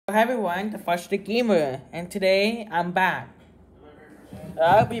Hi everyone, the Frustrated Gamer, and today I'm back.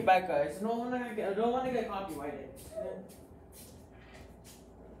 I'll be back, guys. I don't want to get copyrighted.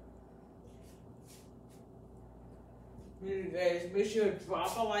 Guys, make sure to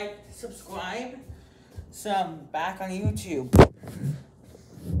drop a like, subscribe. So I'm back on YouTube,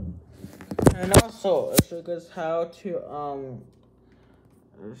 and also I'll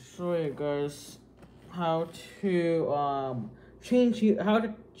show you guys how to change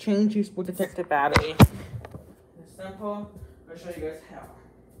your Smoke Detector battery. It's simple. I'll show you guys how.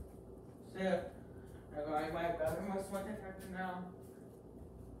 So I might have my Smoke Detector now.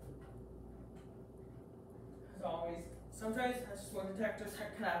 As always, sometimes smoke detectors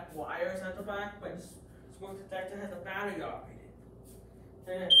can have wires at the back, but smoke detector has a battery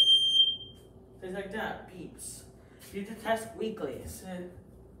operated. Things like that, beeps. You need to test weekly.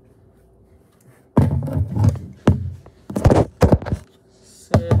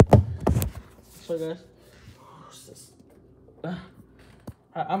 So guys,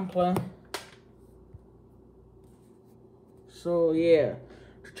 unplug. So yeah,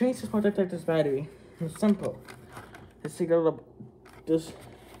 to change the smoke detector's battery, it's simple. Let's take a look.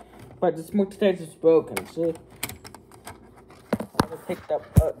 But the smoke detector is broken. So I'm gonna take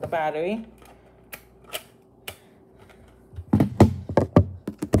the battery.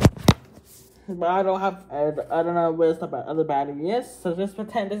 But I don't know where's the other battery is. So just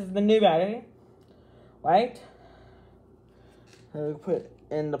pretend this is the new battery, right? So put it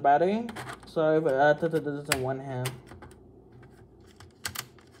in the battery. Sorry, but I did this in one hand.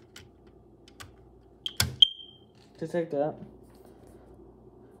 Just like that.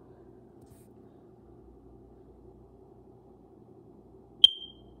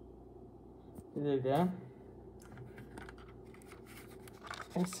 Just like that.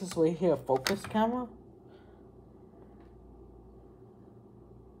 Is this right here a focus camera?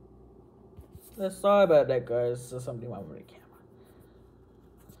 Sorry about that, guys. There's something wrong with the camera.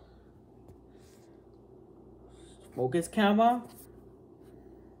 Focus camera.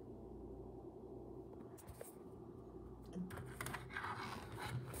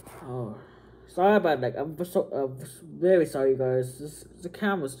 Oh, sorry about that. I'm very sorry, guys. The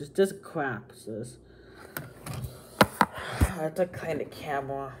camera's just crap. Sis. I have to clean the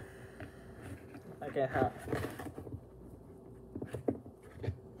camera. I can't help.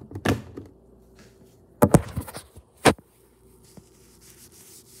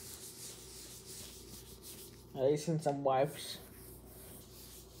 I'm using some wipes.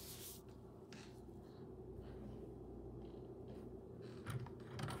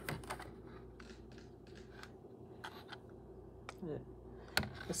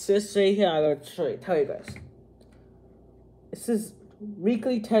 It's just right here. I'm gonna tell you guys. This is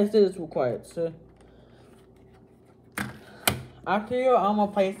weekly tested is required. So after you, I'm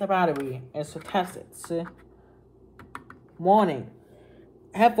gonna place the battery and so test it. So morning,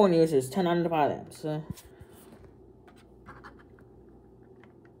 headphone users turn on the volume. So.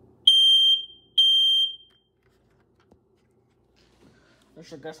 You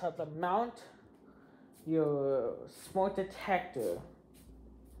should just have to mount your smoke detector.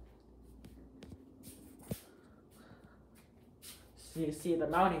 So you see the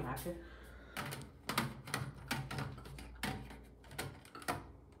mounting method.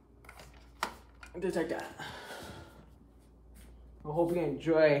 Just like that. I hope you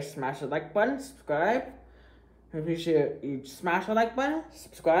enjoy. Smash the like button, subscribe. I appreciate you smash the like button,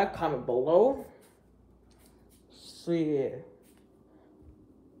 subscribe, comment below. So yeah.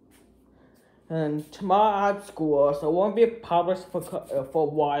 And tomorrow I have school, so it won't be published for a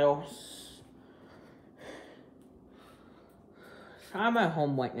while. I'm at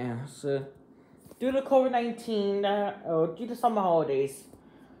home right now, so due to COVID-19, due to summer holidays,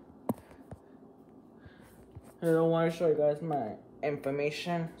 I don't want to show you guys my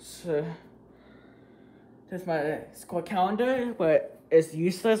information. So this is my school calendar, but it's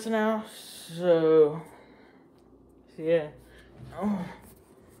useless now. So yeah. Oh.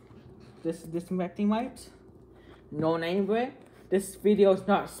 This disinfecting wipes. No name brand. This video is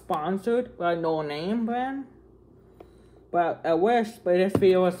not sponsored by No Name brand. But I wish, but this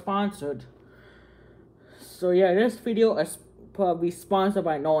video is sponsored. So yeah, this video is probably sponsored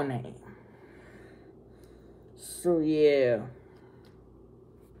by No Name. So yeah.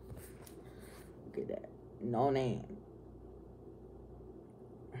 Look at that. No Name.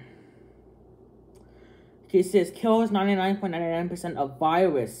 It says kills 99.99% of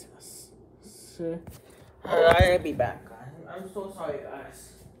viruses. So, I'll be back, guys. I'm so sorry,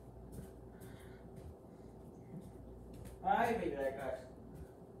 guys. I'll be back, guys.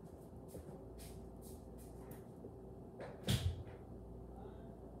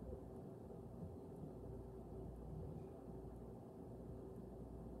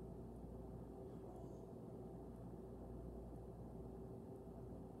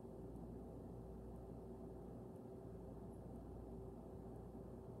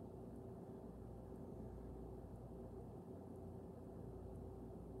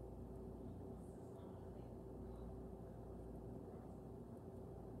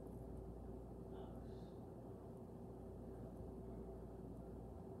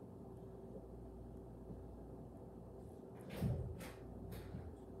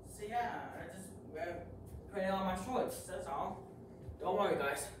 shorts, that's all. Don't worry,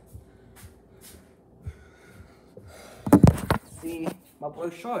 guys. See my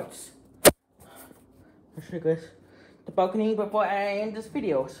blue shorts. I'll show you guys the balcony before I end this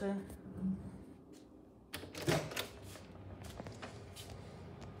video. So.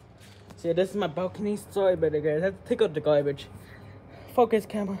 See, this is my balcony. Sorry about it, guys. I have to take out the garbage. Focus,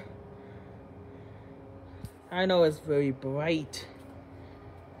 camera. I know it's very bright.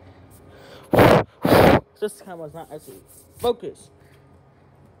 This camera's not actually focus.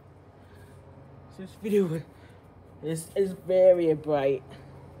 This video is very bright.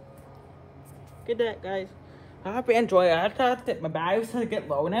 Get that, guys. I hope you enjoy it. I have to my batteries to get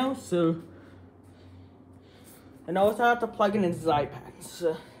low now, so. And also I have to plug in this iPad.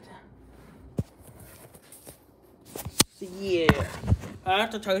 So yeah, I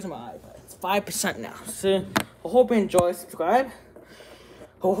have to charge my iPad. It's 5% now. So I hope you enjoy. Subscribe.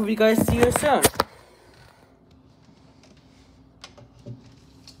 Hope you guys see you soon.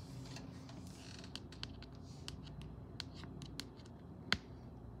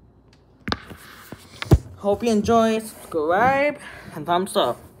 Hope you enjoy. Subscribe and thumbs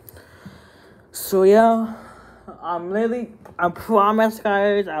up. So yeah, I promise,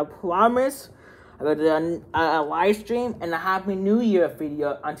 guys. I promise. I got a live stream and a Happy New Year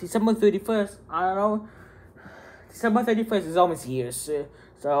video on December 31st. I don't know. December 31st is almost here. So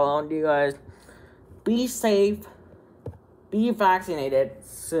you guys, be safe. Be vaccinated.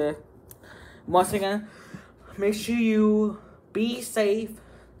 So, once again, make sure you be safe.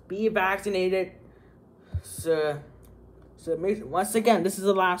 Be vaccinated. So once again, this is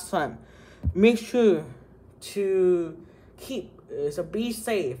the last time. Make sure to be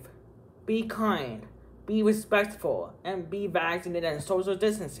safe. Be kind, be respectful, and be vaccinated and social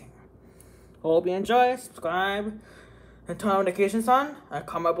distancing. Hope you enjoy, subscribe, and turn notifications on, and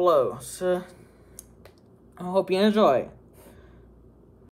comment below. So, I hope you enjoy.